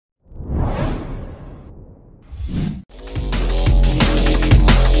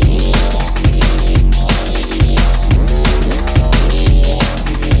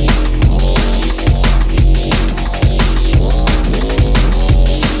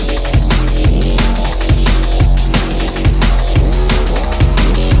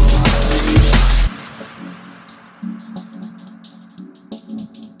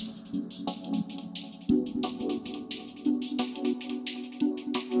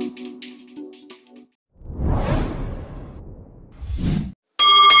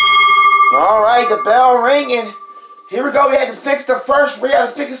the bell ringing. Here we go. We had to fix the first. We had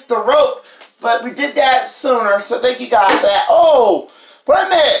to fix the rope, but we did that sooner. So thank you guys for that. Oh, wait a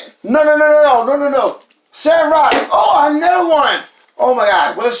minute. No. Shamrock. Oh, another one. Oh my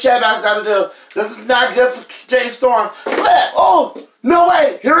God. What's Shamrock got to do? This is not good for James Storm. Flip. Oh, no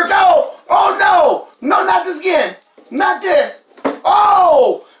way. Here we go. Oh no. No, not this again. Not this.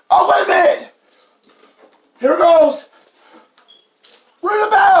 Oh, wait a minute. Here it goes. Ring the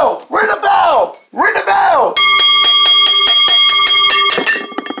bell. Ring the bell. Ring the bell.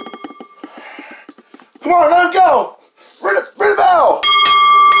 Come on, let him go. Ring the bell.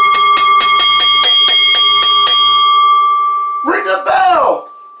 Ring the bell.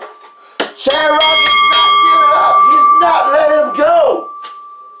 Shamrock is not giving up. He's not letting him go.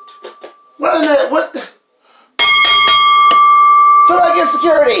 Wait a minute. What the? Somebody get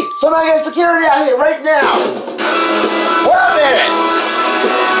security. Somebody get security out here right now. Wait a minute.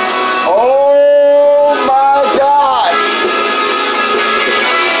 Oh my God.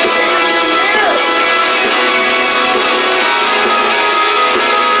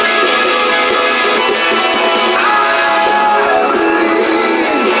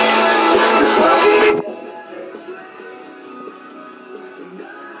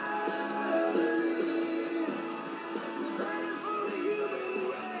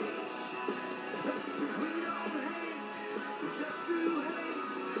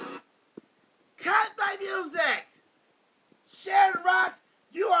 Cut my music! Shamrock,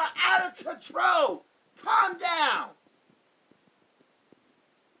 you are out of control! Calm down!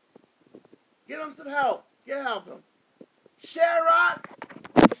 Get him some help. Help him. Shamrock!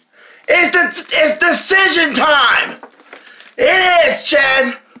 It's decision time! It is,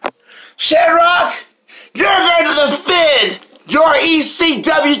 Chen! Shamrock, you're going to defend your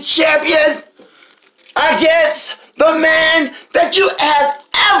ECW champion against the man that you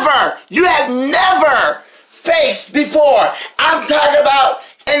have never faced before. I'm talking about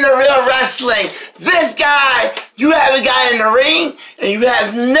in the real wrestling. This guy, you haven't got in the ring, and you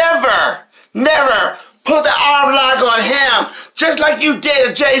have never put the arm lock on him, just like you did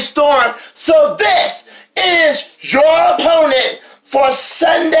at Jay Storm. So this is your opponent for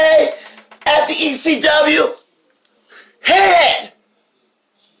Sunday at the ECW. Hit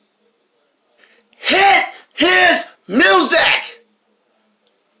his music.